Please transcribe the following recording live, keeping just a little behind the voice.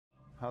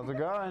How's it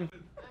going?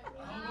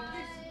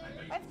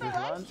 What's for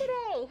lunch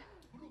today?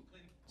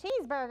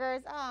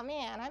 Cheeseburgers. Oh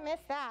man, I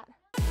missed that.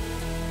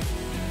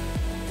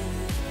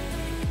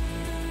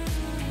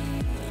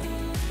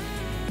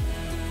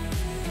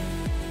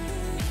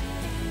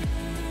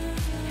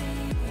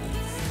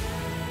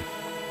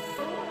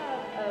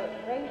 A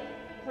great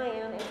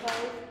plan in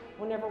place.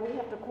 Whenever we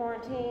have to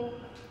quarantine,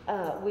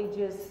 we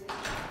just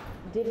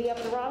divvy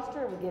up the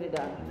roster and we get it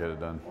done. Get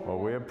it done. Well,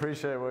 we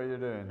appreciate what you're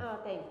doing. Oh,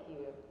 thank you.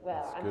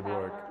 Well, I'm good proud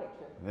work. of our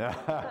picture. Yeah.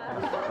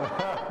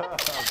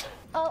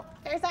 Oh,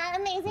 there's our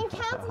amazing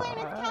counselor, and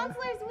it's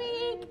Counselor's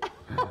Week.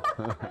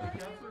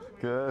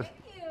 Good. Thank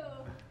you.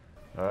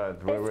 All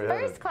right, where This we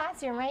first headed?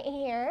 classroom right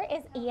here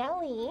is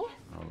ELE.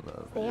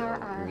 They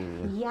are our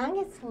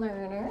youngest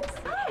learners.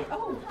 Hi.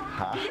 Oh,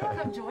 you want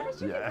to come join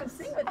us? You can come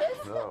sing with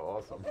us. Oh,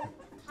 awesome.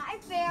 Hi,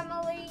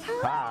 family.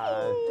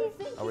 Hi.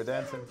 Are we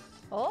dancing?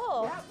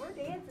 Oh. Yeah, we're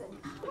dancing.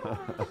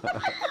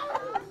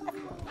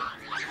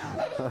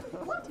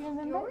 Do you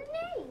remember Your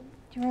name?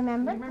 Do you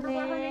remember? Remember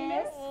what her name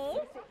is?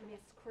 Miss?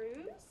 Miss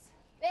Cruz.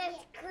 Miss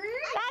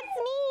Cruz. That's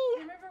You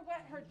me. remember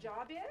what her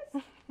job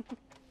is?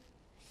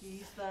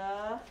 She's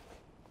the...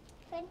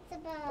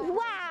 Principal.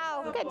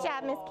 Wow. Good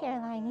job, Miss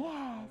Caroline.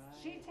 Yes.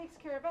 She takes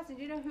care of us, and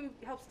you know who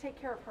helps take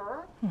care of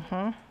her?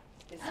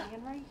 This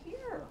man right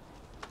here.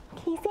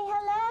 Can you say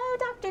hello,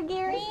 Dr.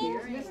 Geary?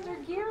 Here's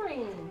Mr.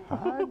 Gearing.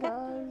 Hi,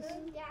 guys.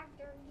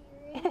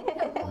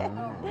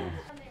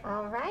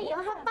 All right,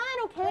 y'all have fun,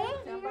 okay?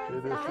 Good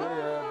to see you.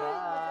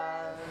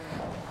 Bye.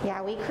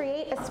 Yeah, we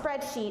create a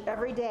spreadsheet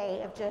every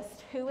day of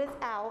just who is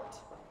out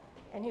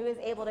and who is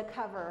able to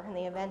cover in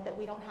the event that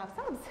we don't have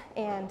subs.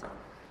 And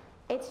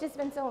it's just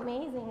been so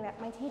amazing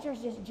that my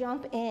teachers just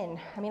jump in.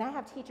 I mean, I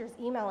have teachers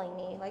emailing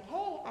me like,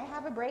 hey, I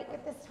have a break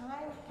at this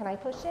time. Can I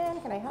push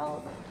in? Can I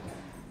help?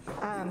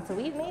 So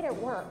we've made it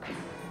work.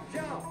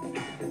 Good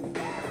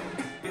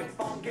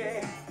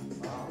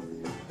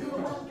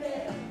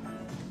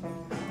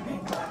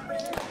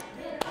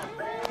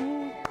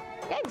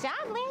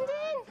job,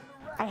 Landon.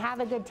 I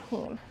have a good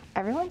team.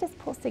 Everyone just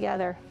pulls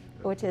together,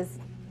 which is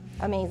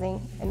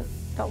amazing, and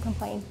don't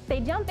complain. They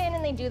jump in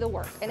and they do the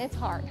work, and it's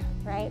hard,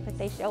 right? But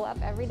they show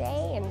up every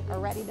day and are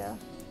ready to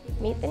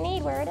meet the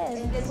need where it is.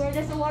 And where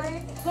does the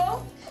water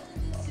go?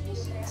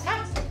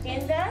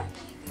 In the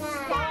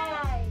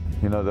sky.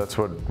 You know, that's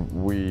what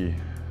we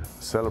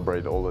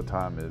celebrate all the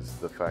time, is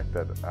the fact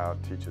that our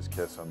teachers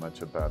care so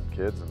much about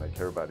kids and they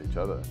care about each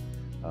other.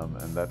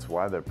 And that's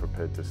why they're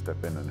prepared to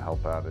step in and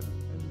help out in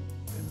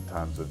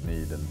times of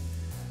need. And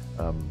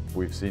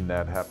we've seen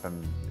that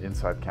happen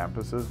inside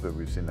campuses, but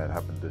we've seen that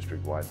happen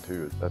district-wide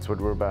too. That's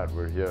what we're about.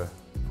 We're here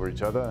for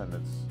each other, and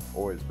it's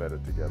always better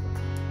together.